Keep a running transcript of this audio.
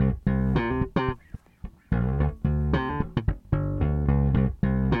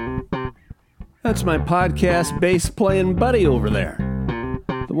That's my podcast bass playing buddy over there.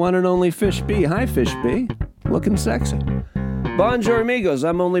 The one and only Fish B. Hi, Fish B. Looking sexy. Bonjour, amigos.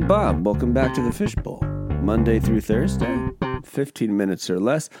 I'm only Bob. Welcome back to the Fish Bowl. Monday through Thursday, 15 minutes or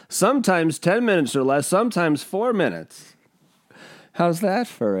less. Sometimes 10 minutes or less. Sometimes 4 minutes. How's that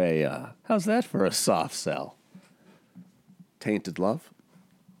for a soft sell? Tainted love?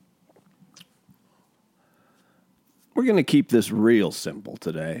 We're going to keep this real simple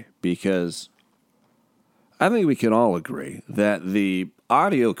today because I think we can all agree that the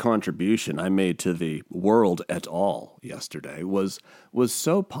audio contribution I made to the world et al. Yesterday was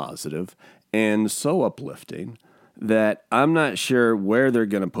so positive and so uplifting that I'm not sure where they're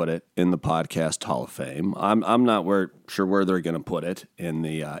going to put it in the Podcast Hall of Fame. I'm not sure where they're going to put it in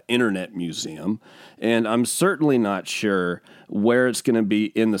the Internet Museum. And I'm certainly not sure where it's going to be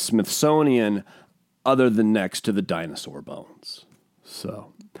in the Smithsonian other than next to the dinosaur bones.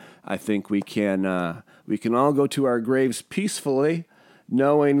 So I think we can all go to our graves peacefully,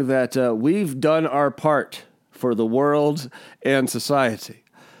 knowing that we've done our part for the world and society.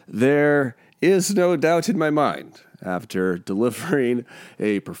 There is no doubt in my mind, after delivering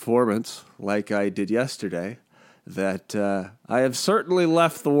a performance like I did yesterday, that I have certainly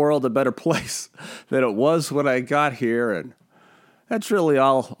left the world a better place than it was when I got here, and that's really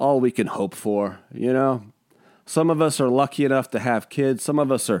all we can hope for, you know? Some of us are lucky enough to have kids. Some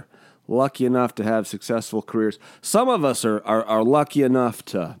of us are lucky enough to have successful careers. Some of us are lucky enough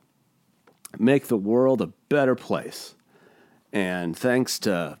to make the world a better place. And thanks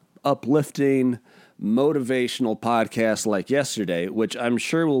to uplifting, motivational podcasts like yesterday, which I'm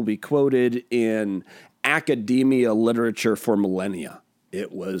sure will be quoted in academia literature for millennia.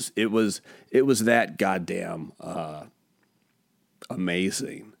 It was that goddamn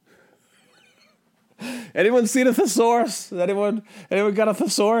amazing. Anyone seen a thesaurus? Anyone got a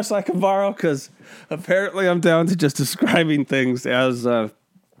thesaurus I can borrow? Because apparently I'm down to just describing things as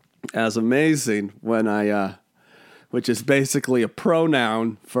amazing when which is basically a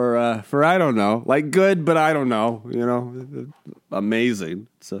pronoun for I don't know, like good, but I don't know, you know, amazing.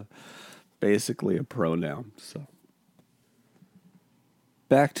 It's basically a pronoun. So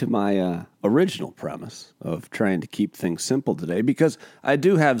back to my original premise of trying to keep things simple today, because I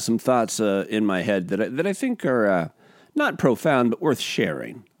do have some thoughts in my head that I think are not profound, but worth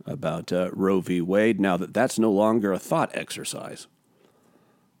sharing about Roe v. Wade, now that that's no longer a thought exercise.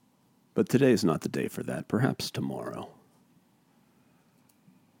 But today's not the day for that. Perhaps tomorrow.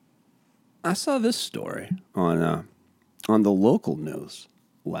 I saw this story on the local news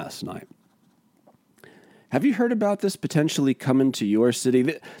last night. Have you heard about this potentially coming to your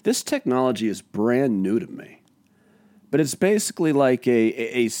city? This technology is brand new to me. But it's basically like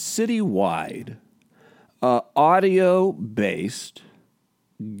a citywide, audio-based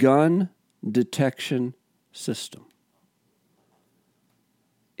gun detection system.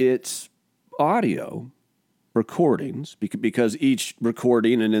 It's audio recordings, because each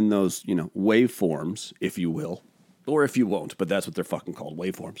recording, and in those, you know, waveforms, if you will, or if you won't, but that's what they're fucking called,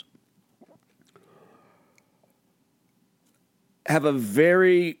 waveforms, have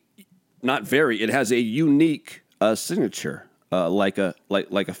it has a unique signature, like a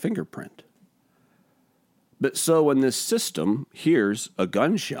fingerprint. But so when this system hears a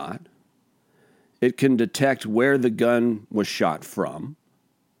gunshot, it can detect where the gun was shot from,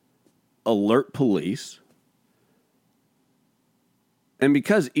 alert police, and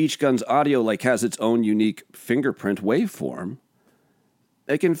because each gun's audio has its own unique fingerprint waveform,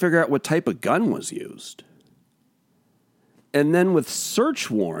 they can figure out what type of gun was used. And then with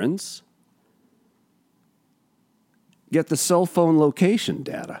search warrants, get the cell phone location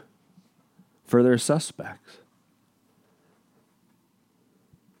data for their suspects.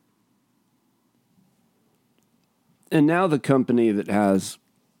 And now the company that has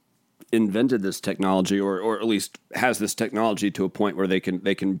invented this technology, or at least has this technology to a point where they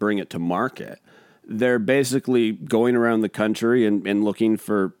can bring it to market, they're basically going around the country and looking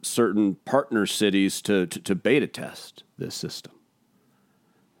for certain partner cities to beta test this system.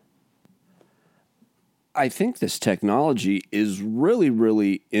 I think this technology is really,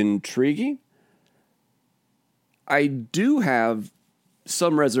 really intriguing. I do have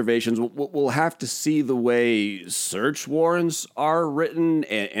some reservations. We'll have to see the way search warrants are written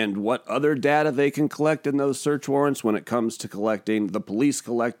and what other data they can collect in those search warrants when it comes to the police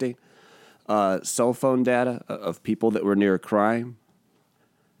collecting cell phone data of people that were near a crime.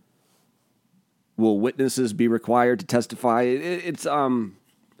 Will witnesses be required to testify? It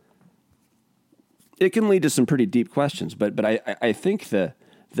can lead to some pretty deep questions, but I think the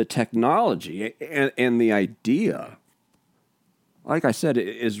technology and the idea like I said,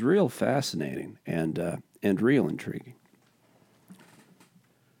 is real fascinating and real intriguing.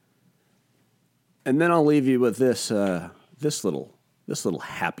 And then I'll leave you with this little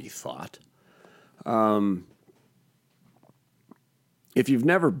happy thought. If you've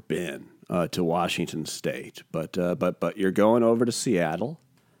never been to Washington State, but you're going over to Seattle,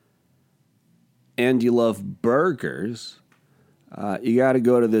 and you love burgers, you got to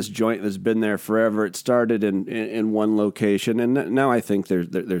go to this joint that's been there forever. It started in one location, and now I think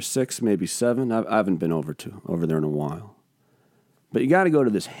there's 6, maybe 7. I haven't been over there in a while. But you got to go to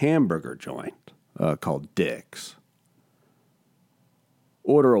this hamburger joint called Dick's.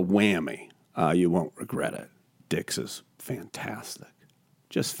 Order a whammy. You won't regret it. Dick's is fantastic.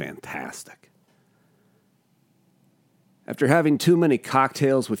 Just fantastic. After having too many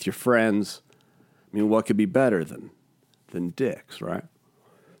cocktails with your friends, I mean, what could be better than Dick's, right?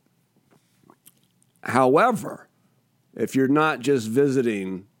 However, if you're not just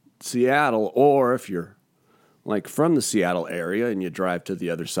visiting Seattle, or if you're like from the Seattle area and you drive to the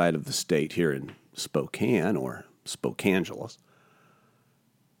other side of the state here in Spokane or Spokangelos,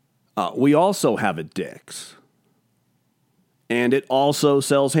 we also have a Dick's. And it also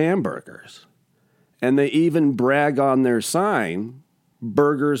sells hamburgers. And they even brag on their sign,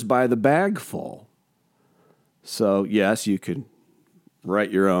 burgers by the bagful. So, yes, you could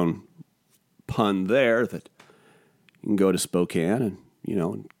write your own pun there that you can go to Spokane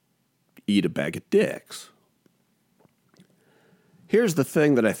and, eat a bag of Dick's. Here's the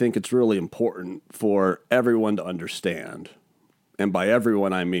thing that I think it's really important for everyone to understand. And by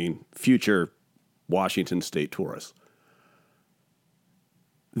everyone, I mean future Washington State tourists.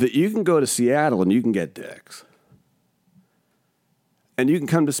 That you can go to Seattle and you can get Dick's. And you can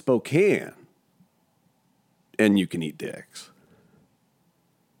come to Spokane and you can eat Dick's.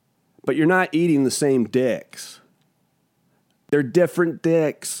 But you're not eating the same Dick's. They're different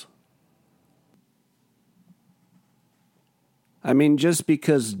Dick's. I mean, just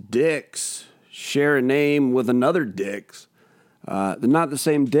because Dick's share a name with another Dick's, they're not the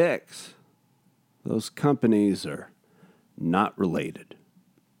same Dick's. Those companies are not related.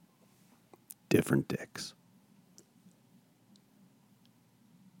 Different Dick's.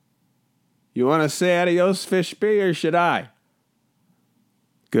 You want to say adios, Fish B, or should I?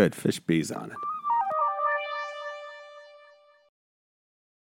 Good, Fish B's on it.